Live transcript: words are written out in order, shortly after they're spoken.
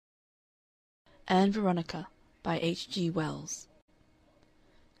Anne Veronica by H. G. Wells.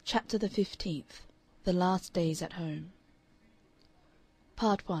 Chapter the 15th. The Last Days at Home.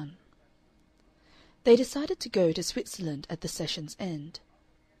 Part 1. They decided to go to Switzerland at the session's end.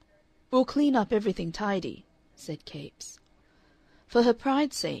 "We'll clean up everything tidy," said Capes. For her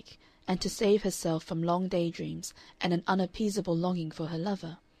pride's sake, and to save herself from long daydreams and an unappeasable longing for her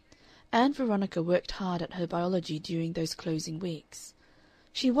lover, Anne Veronica worked hard at her biology during those closing weeks.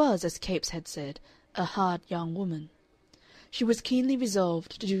 She was, as Capes had said, a hard young woman. She was keenly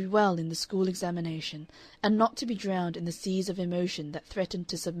resolved to do well in the school examination and not to be drowned in the seas of emotion that threatened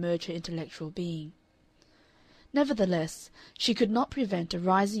to submerge her intellectual being. Nevertheless, she could not prevent a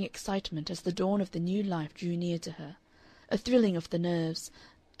rising excitement as the dawn of the new life drew near to her, a thrilling of the nerves,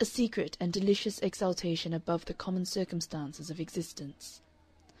 a secret and delicious exaltation above the common circumstances of existence.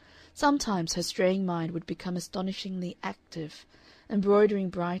 Sometimes her straying mind would become astonishingly active, embroidering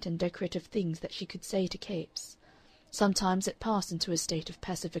bright and decorative things that she could say to Capes. Sometimes it passed into a state of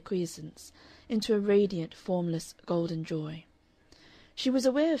passive acquiescence, into a radiant, formless, golden joy. She was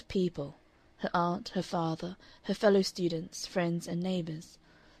aware of people, her aunt, her father, her fellow students, friends, and neighbors,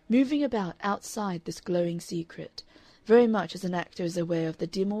 moving about outside this glowing secret, very much as an actor is aware of the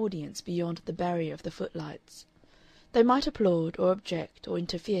dim audience beyond the barrier of the footlights. They might applaud, or object, or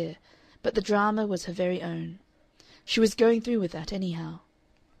interfere, but the drama was her very own. She was going through with that anyhow.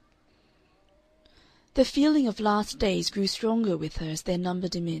 The feeling of last days grew stronger with her as their number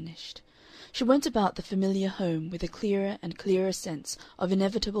diminished. She went about the familiar home with a clearer and clearer sense of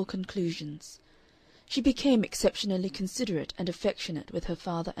inevitable conclusions. She became exceptionally considerate and affectionate with her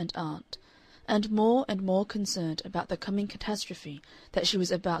father and aunt, and more concerned about the coming catastrophe that she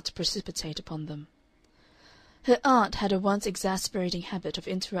was about to precipitate upon them. Her aunt had a once exasperating habit of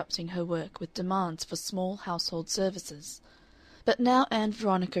interrupting her work with demands for small household services, but now Anne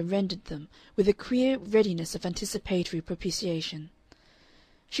Veronica rendered them with a queer readiness of anticipatory propitiation.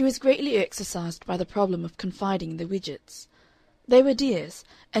 She was greatly exercised by the problem of confiding the Widgetts. They were dears,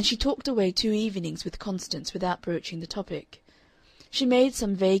 and she talked away 2 evenings with Constance without broaching the topic. She made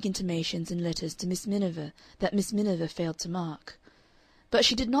some vague intimations in letters to Miss Miniver that Miss Miniver failed to mark. But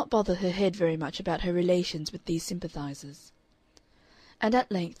she did not bother her head very much about her relations with these sympathizers. And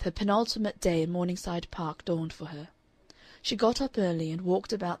at length her penultimate day in Morningside Park dawned for her. She got up early and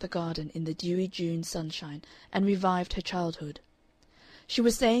walked about the garden in the dewy June sunshine and revived her childhood. She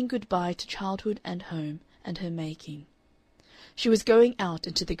was saying good-bye to childhood and home and her making. She was going out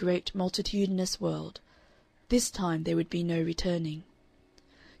into the great multitudinous world. This time there would be no returning.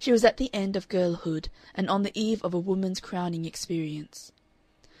 She was at the end of girlhood and on the eve of a woman's crowning experience.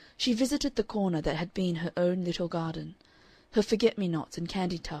 She visited the corner that had been her own little garden. Her forget-me-nots and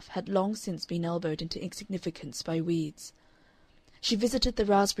candytuft had long since been elbowed into insignificance by weeds. She visited the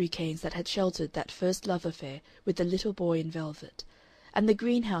raspberry canes that had sheltered that first love affair with the little boy in velvet, and the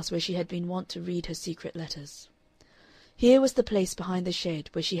greenhouse where she had been wont to read her secret letters. Here was the place behind the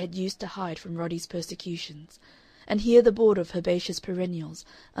shed where she had used to hide from Roddy's persecutions, and here the border of herbaceous perennials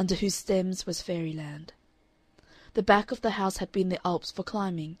under whose stems was fairyland. The back of the house had been the Alps for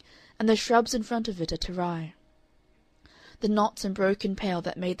climbing, and the shrubs in front of it a terrain. The knots and broken pale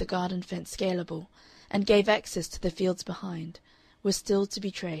that made the garden fence scalable, and gave access to the fields behind, were still to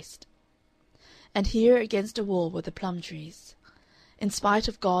be traced. And here against a wall were the plum trees. In spite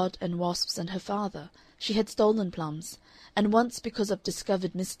of God and wasps and her father, she had stolen plums, and once because of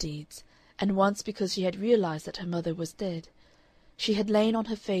discovered misdeeds, and once because she had realized that her mother was dead. She had lain on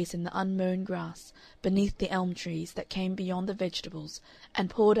her face in the unmown grass, beneath the elm trees that came beyond the vegetables, and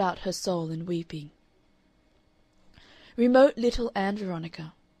poured out her soul in weeping. Remote little Ann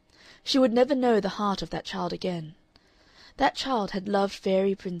Veronica! She would never know the heart of that child again. That child had loved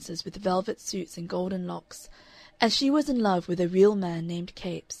fairy princes with velvet suits and golden locks, and she was in love with a real man named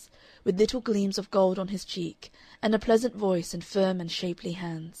Capes, with little gleams of gold on his cheek, and a pleasant voice and firm and shapely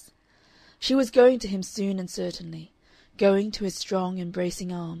hands. She was going to him soon and certainly, going to his strong,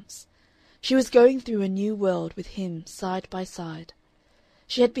 embracing arms. She was going through a new world with him side by side.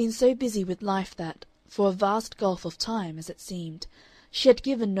 She had been so busy with life that, for a vast gulf of time, as it seemed, she had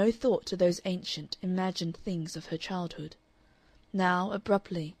given no thought to those ancient, imagined things of her childhood. Now,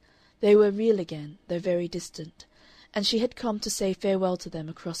 abruptly, they were real again, though very distant, and she had come to say farewell to them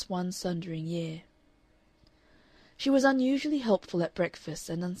across one sundering year. She was unusually helpful at breakfast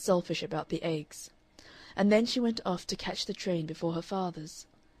and unselfish about the eggs, and then she went off to catch the train before her father's.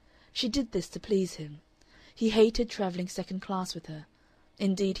 She did this to please him. He hated travelling second class with her.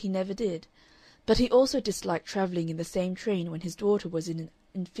 Indeed, he never did. But he also disliked travelling in the same train when his daughter was in an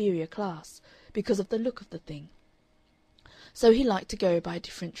inferior class, because of the look of the thing. So he liked to go by a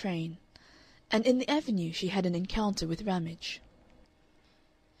different train. and in the avenue she had an encounter with Ramage.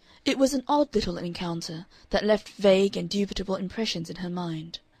 It was an odd little encounter that left vague and dubitable impressions in her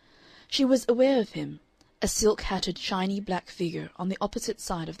mind. She was aware of him, a silk-hatted, shiny black figure on the opposite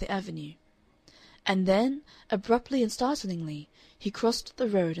side of the avenue. And then, abruptly and startlingly, he crossed the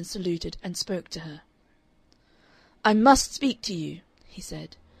road and saluted and spoke to her. "I must speak to you," he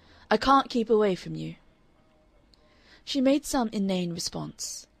said. "I can't keep away from you." She made some inane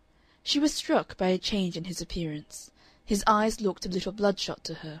response. She was struck by a change in his appearance. His eyes looked a little bloodshot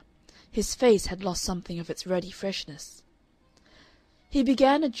to her. His face had lost something of its ruddy freshness. He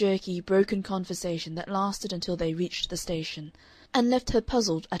began a jerky, broken conversation that lasted until they reached the station, and left her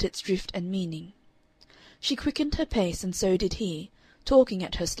puzzled at its drift and meaning. She quickened her pace, and so did he, talking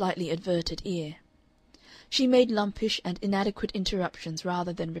at her slightly averted ear. She made lumpish and inadequate interruptions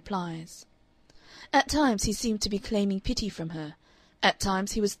rather than replies. At times he seemed to be claiming pity from her, at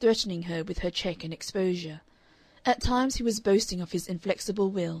times he was threatening her with her check and exposure, at times he was boasting of his inflexible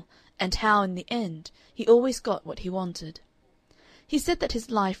will, and how, in the end, he always got what he wanted. He said that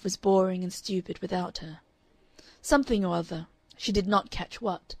his life was boring and stupid without her. Something or other, she did not catch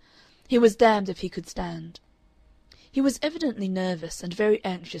what, he was damned if he could stand. He was evidently nervous and very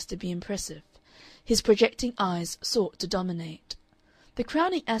anxious to be impressive. His projecting eyes sought to dominate. The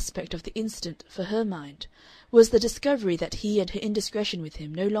crowning aspect of the incident, for her mind, was the discovery that he and her indiscretion with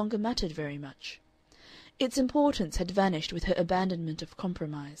him no longer mattered very much. Its importance had vanished with her abandonment of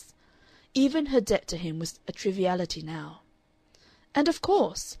compromise. Even her debt to him was a triviality now. And of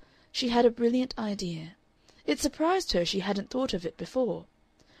course she had a brilliant idea. It surprised her she hadn't thought of it before.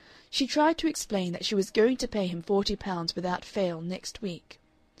 She tried to explain that she was going to pay him £40 without fail next week.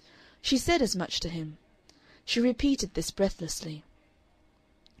 She said as much to him. She repeated this breathlessly.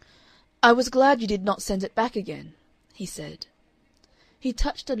 "I was glad you did not send it back again," he said. He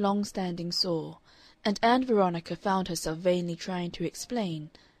touched a long-standing sore, and Ann Veronica found herself vainly trying to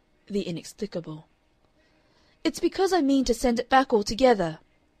explain the inexplicable. "It's because I mean to send it back altogether,"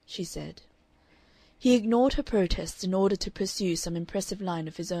 she said. He ignored her protests in order to pursue some impressive line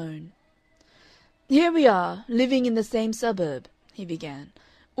of his own. "Here we are, living in the same suburb," he began.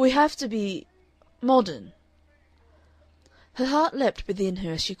 "We have to be modern." Her heart leapt within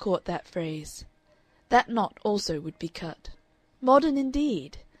her as she caught that phrase. That knot also would be cut. Modern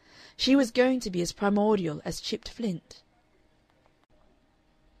indeed! She was going to be as primordial as chipped flint.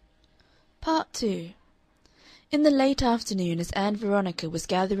 Part 2. In the late afternoon, as Ann Veronica was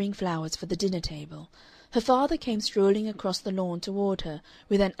gathering flowers for the dinner-table, her father came strolling across the lawn toward her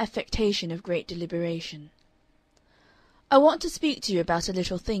with an affectation of great deliberation. "I want to speak to you about a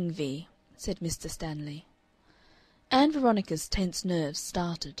little thing, Vee," said Mr. Stanley. Ann Veronica's tense nerves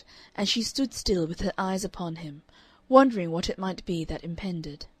started, and she stood still with her eyes upon him, wondering what it might be that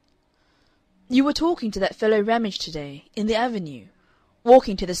impended. "You were talking to that fellow Ramage to-day, in the avenue,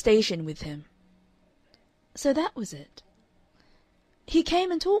 walking to the station with him." "So that was it?" "He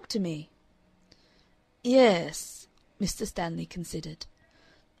came and talked to me." "Yes," Mr. Stanley considered.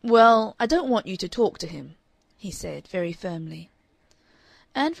 "Well, I don't want you to talk to him," he said, very firmly.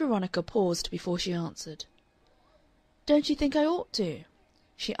 Ann Veronica paused before she answered. "Don't you think I ought to?"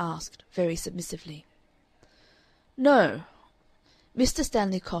 she asked, very submissively. "No." Mr.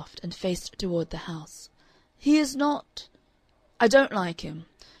 Stanley coughed and faced toward the house. "He is not... I don't like him.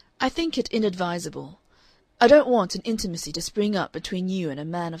 I think it inadvisable. I don't want an intimacy to spring up between you and a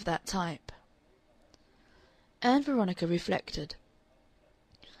man of that type." Ann Veronica reflected.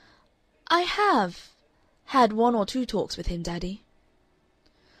 "I have had 1 or 2 talks with him, Daddy."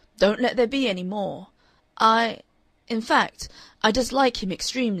 "Don't let there be any more. In fact, I dislike him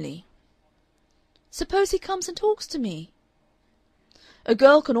extremely." "Suppose he comes and talks to me?" "A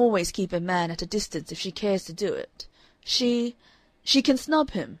girl can always keep a man at a distance if she cares to do it. She can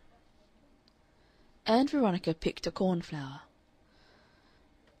snub him." Ann Veronica picked a cornflower.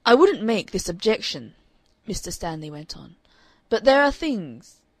 "I wouldn't make this objection," Mr. Stanley went on, "but there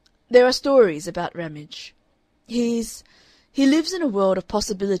are stories about Ramage. He lives in a world of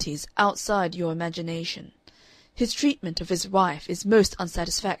possibilities outside your imagination. His treatment of his wife is most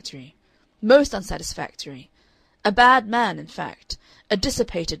unsatisfactory. Most unsatisfactory. A bad man, in fact. A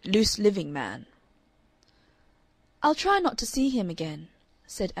dissipated, loose-living man." "I'll try not to see him again,"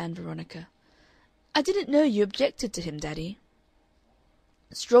 said Ann Veronica. "I didn't know you objected to him, Daddy."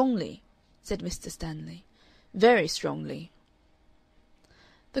 "Strongly," said Mr. Stanley. "Very strongly."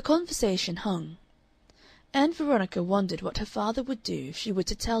 The conversation hung. Ann Veronica wondered what her father would do if she were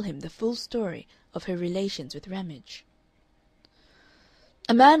to tell him the full story of her relations with Ramage.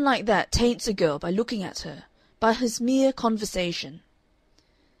 "A man like that taints a girl by looking at her, by his mere conversation."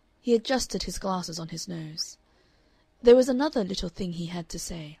 He adjusted his glasses on his nose. There was another little thing he had to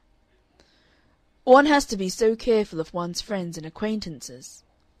say. "One has to be so careful of one's friends and acquaintances,"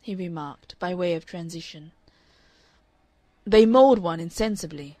 he remarked, by way of transition. "They mould one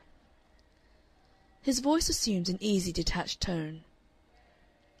insensibly." His voice assumed an easy, detached tone.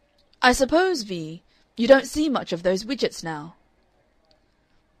 "I suppose, V, you don't see much of those Widgetts now?"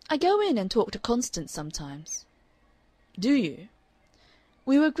 "I go in and talk to Constance sometimes." "Do you?"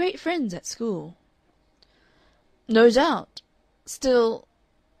 "We were great friends at school." "No doubt. Still,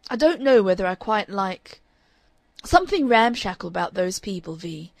 I don't know whether I quite like something ramshackle about those people,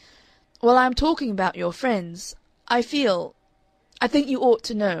 V. While I am talking about your friends, I think you ought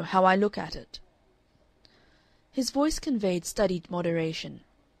to know how I look at it." His voice conveyed studied moderation.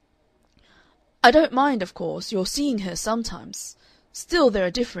 "I don't mind, of course, your seeing her sometimes. Still there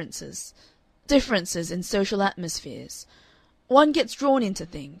are differences in social atmospheres. One gets drawn into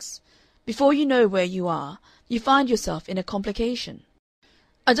things. Before you know where you are, you find yourself in a complication.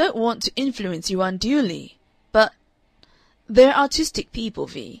 I don't want to influence you unduly, but they're artistic people,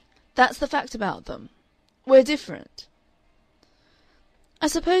 V. That's the fact about them. We're different." "I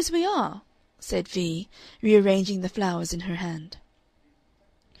suppose we are," said V, rearranging the flowers in her hand.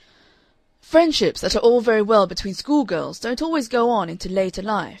 "Friendships that are all very well between schoolgirls don't always go on into later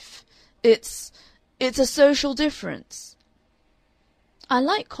life. It's a social difference." "I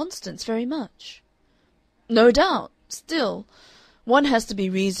like Constance very much." "No doubt. Still, one has to be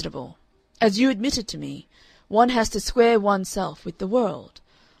reasonable. As you admitted to me, one has to square oneself with the world.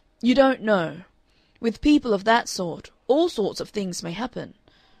 You don't know. With people of that sort, all sorts of things may happen.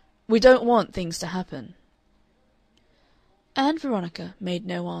 We don't want things to happen." Ann Veronica made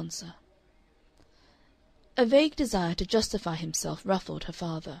no answer. A vague desire to justify himself ruffled her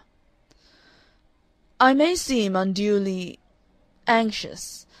father. "I may seem unduly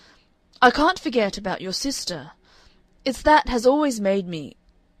anxious. I can't forget about your sister. It's that has always made me.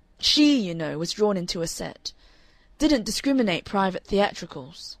 She, you know, was drawn into a set. Didn't discriminate private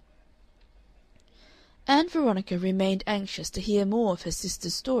theatricals." Ann Veronica remained anxious to hear more of her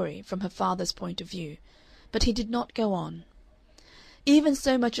sister's story from her father's point of view, but he did not go on. Even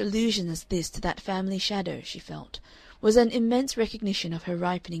so much allusion as this to that family shadow, she felt, was an immense recognition of her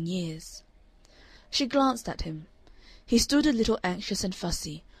ripening years. She glanced at him. He stood a little anxious and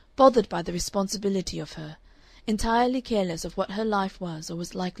fussy, bothered by the responsibility of her, entirely careless of what her life was or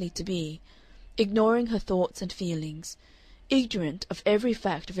was likely to be, ignoring her thoughts and feelings, ignorant of every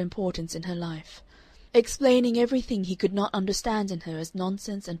fact of importance in her life, explaining everything he could not understand in her as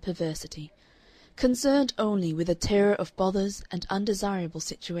nonsense and perversity, concerned only with a terror of bothers and undesirable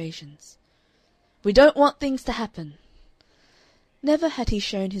situations. "We don't want things to happen." Never had he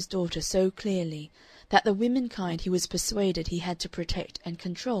shown his daughter so clearly that the womenkind he was persuaded he had to protect and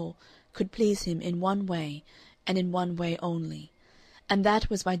control could please him in one way, and in one way only, and that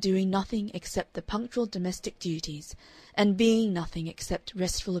was by doing nothing except the punctual domestic duties, and being nothing except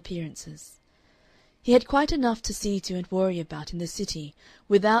restful appearances. He had quite enough to see to and worry about in the city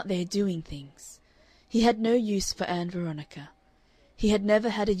without their doing things. He had no use for Ann Veronica. He had never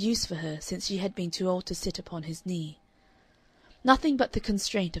had a use for her since she had been too old to sit upon his knee. Nothing but the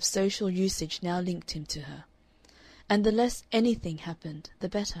constraint of social usage now linked him to her. And the less anything happened, the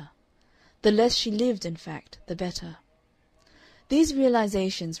better. The less she lived, in fact, the better. These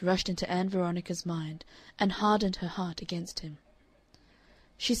realizations rushed into Ann Veronica's mind and hardened her heart against him.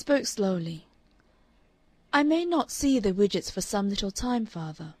 She spoke slowly. "I may not see the Widgetts for some little time,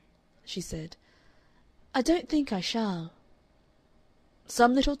 father," she said. "I don't think I shall."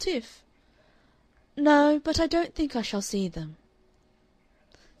 "Some little tiff?" "No, but I don't think I shall see them."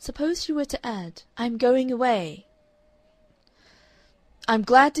 Suppose she were to add, "I am going away." "I'm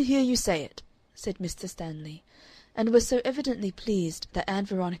glad to hear you say it," said Mr. Stanley, and was so evidently pleased that Ann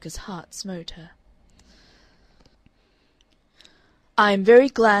Veronica's heart smote her. "I am very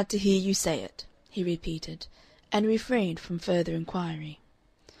glad to hear you say it," he repeated, and refrained from further inquiry.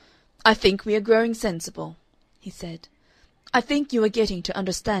 "I think we are growing sensible," he said. "I think you are getting to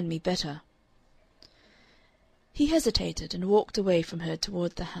understand me better." He hesitated and walked away from her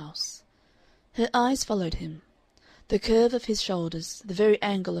toward the house. Her eyes followed him. The curve of his shoulders, the very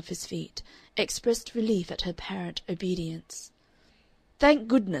angle of his feet, expressed relief at her apparent obedience. "Thank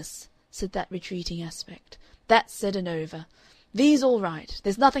goodness," said that retreating aspect. "That's said and over. V's all right.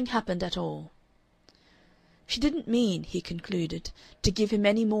 There's nothing happened at all." She didn't mean, he concluded, to give him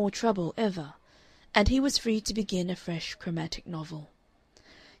any more trouble ever, and he was free to begin a fresh chromatic novel.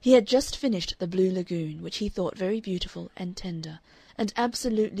 He had just finished The Blue Lagoon, which he thought very beautiful and tender, and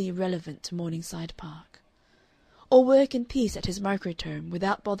absolutely irrelevant to Morningside Park. or work in peace at his microtome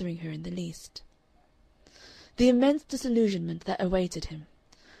without bothering her in the least. The immense disillusionment that awaited him.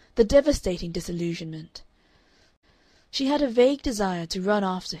 The devastating disillusionment. She had a vague desire to run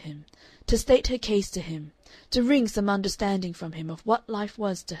after him, to state her case to him, to wring some understanding from him of what life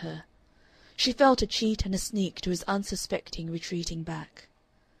was to her. She felt a cheat and a sneak to his unsuspecting retreating back.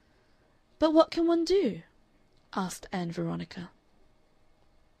 "But what can one do?" asked Ann Veronica.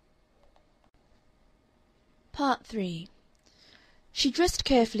 Part 3. She dressed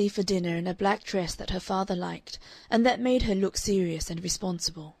carefully for dinner in a black dress that her father liked, and that made her look serious and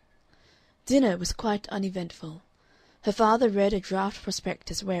responsible. Dinner was quite uneventful. Her father read a draft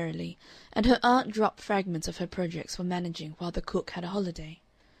prospectus warily, and her aunt dropped fragments of her projects for managing while the cook had a holiday.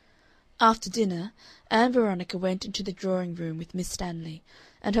 After dinner, Ann Veronica went into the drawing-room with Miss Stanley,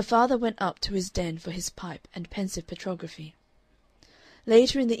 and her father went up to his den for his pipe and pensive petrography.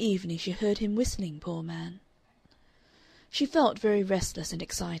 Later in the evening she heard him whistling, poor man. She felt very restless and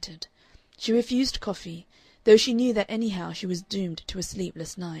excited. She refused coffee, though she knew that anyhow she was doomed to a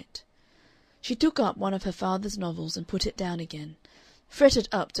sleepless night. She took up one of her father's novels and put it down again, fretted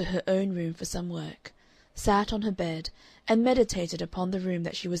up to her own room for some work, sat on her bed, and meditated upon the room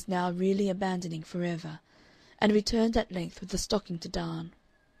that she was now really abandoning forever, and returned at length with the stocking to darn.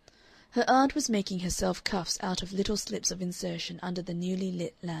 Her aunt was making herself cuffs out of little slips of insertion under the newly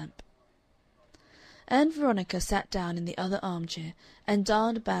lit lamp. Ann Veronica sat down in the other armchair and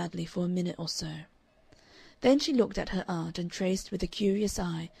darned badly for a minute or so. Then she looked at her aunt and traced with a curious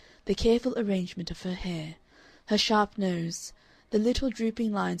eye the careful arrangement of her hair, her sharp nose, the little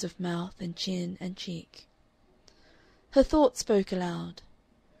drooping lines of mouth and chin and cheek. Her thoughts spoke aloud.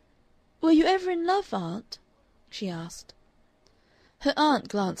 "Were you ever in love, aunt?" she asked. Her aunt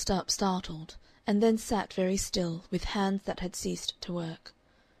glanced up, startled, and then sat very still, with hands that had ceased to work.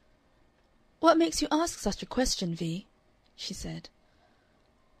 "What makes you ask such a question, Vee?" she said.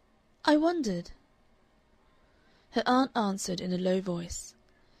 "I wondered." Her aunt answered in a low voice.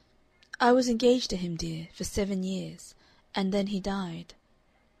 "I was engaged to him, dear, for 7 years, and then he died."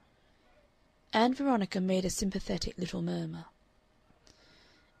 Ann Veronica made a sympathetic little murmur.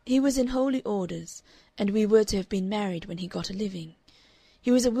 "He was in holy orders, and we were to have been married when he got a living. He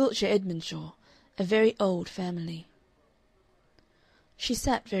was a Wiltshire Edmondshaw, a very old family." She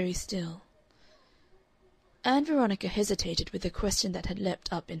sat very still. Ann Veronica hesitated with a question that had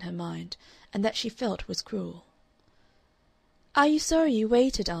leapt up in her mind, and that she felt was cruel. "Are you sorry you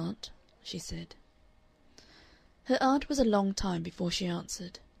waited, aunt?" she said. Her aunt was a long time before she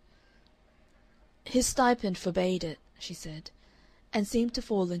answered. "His stipend forbade it," she said, and seemed to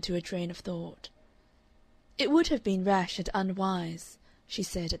fall into a train of thought. "It would have been rash and unwise," she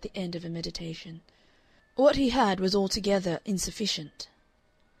said at the end of a meditation. "What he had was altogether insufficient."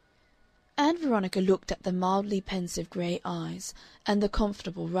 Ann Veronica looked at the mildly pensive gray eyes and the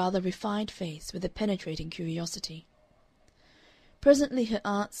comfortable, rather refined face with a penetrating curiosity. Presently her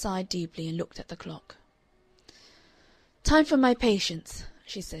aunt sighed deeply and looked at the clock. "Time for my patience,"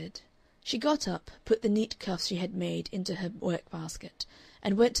 she said. She got up, put the neat cuffs she had made into her work-basket,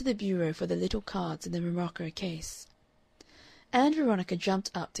 and went to the bureau for the little cards in the morocco case. Ann Veronica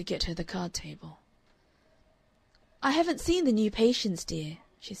jumped up to get her the card-table. "I haven't seen the new patients, dear,"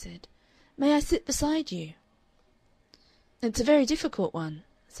 she said. "May I sit beside you?" "It's a very difficult one,"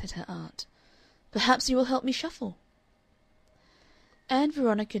 said her aunt. "Perhaps you will help me shuffle." Ann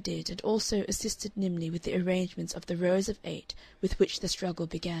Veronica did, and also assisted nimbly with the arrangements of the rows of 8 with which the struggle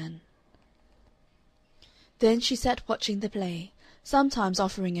began. Then she sat watching the play, sometimes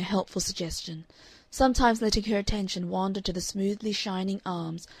offering a helpful suggestion, sometimes letting her attention wander to the smoothly shining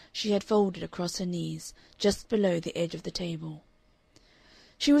arms she had folded across her knees, just below the edge of the table.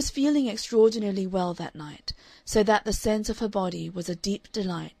 She was feeling extraordinarily well that night, so that the sense of her body was a deep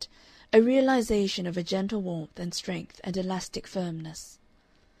delight, a realization of a gentle warmth and strength and elastic firmness.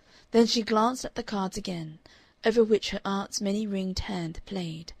 Then she glanced at the cards again, over which her aunt's many-ringed hand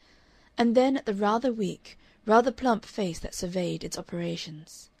played, and then at the rather weak, rather plump face that surveyed its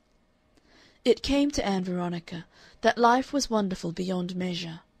operations. It came to Ann Veronica that life was wonderful beyond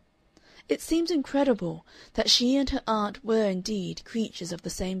measure. It seemed incredible that she and her aunt were indeed creatures of the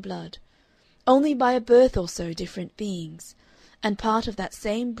same blood, only by a birth or so different beings, and part of that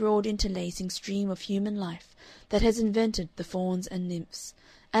same broad interlacing stream of human life that has invented the fauns and nymphs,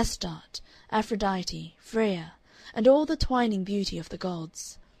 Astarte, Aphrodite, Freya, and all the twining beauty of the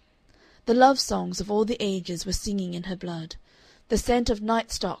gods. The love songs of all the ages were singing in her blood, the scent of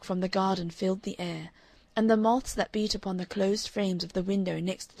night-stock from the garden filled the air, and the moths that beat upon the closed frames of the window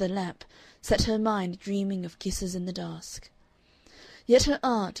next to the lamp set her mind dreaming of kisses in the dusk. Yet her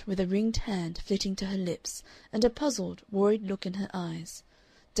aunt, with a ringed hand flitting to her lips and a puzzled, worried look in her eyes,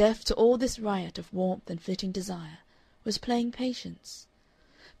 deaf to all this riot of warmth and flitting desire, was playing Patience.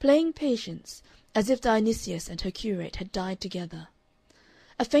 Playing Patience, as if Dionysius and her curate had died together.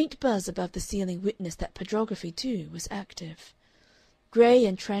 A faint buzz above the ceiling witnessed that petrography, too, was active. Grey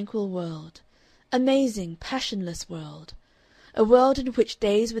and tranquil world. Amazing, passionless world. A world in which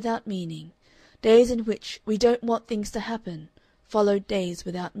days without meaning, days in which we don't want things to happen, followed days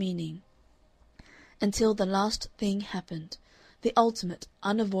without meaning, until the last thing happened, the ultimate,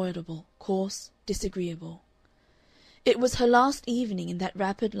 unavoidable, coarse, disagreeable. It was her last evening in that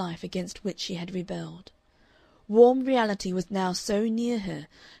rapid life against which she had rebelled. Warm reality was now so near her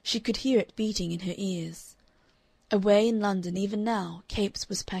she could hear it beating in her ears. Away in London even now Capes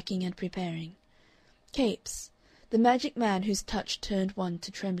was packing and preparing. Capes, the magic man whose touch turned one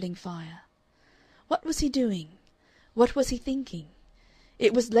to trembling fire. What was he doing? What was he thinking?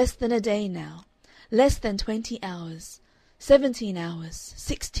 It was less than a day now, less than 20 hours, 17 hours,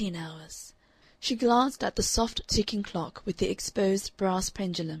 16 hours. She glanced at the soft ticking clock with the exposed brass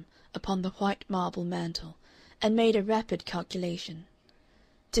pendulum upon the white marble mantel, and made a rapid calculation.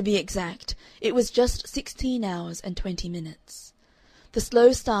 To be exact, it was just 16 hours and 20 minutes. The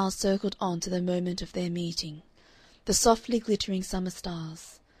slow stars circled on to the moment of their meeting, the softly glittering summer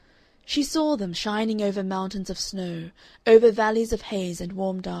stars. She saw them shining over mountains of snow, over valleys of haze and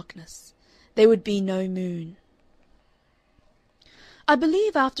warm darkness. There would be no moon. "I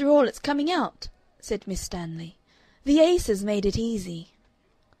believe, after all, it's coming out," said Miss Stanley. "The aces made it easy."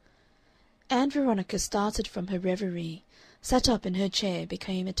 Ann Veronica started from her reverie, sat up in her chair,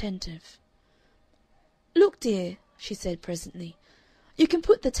 became attentive. "Look, dear," she said presently, "you can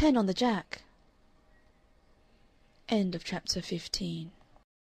put the 10 on the jack." End of chapter 15.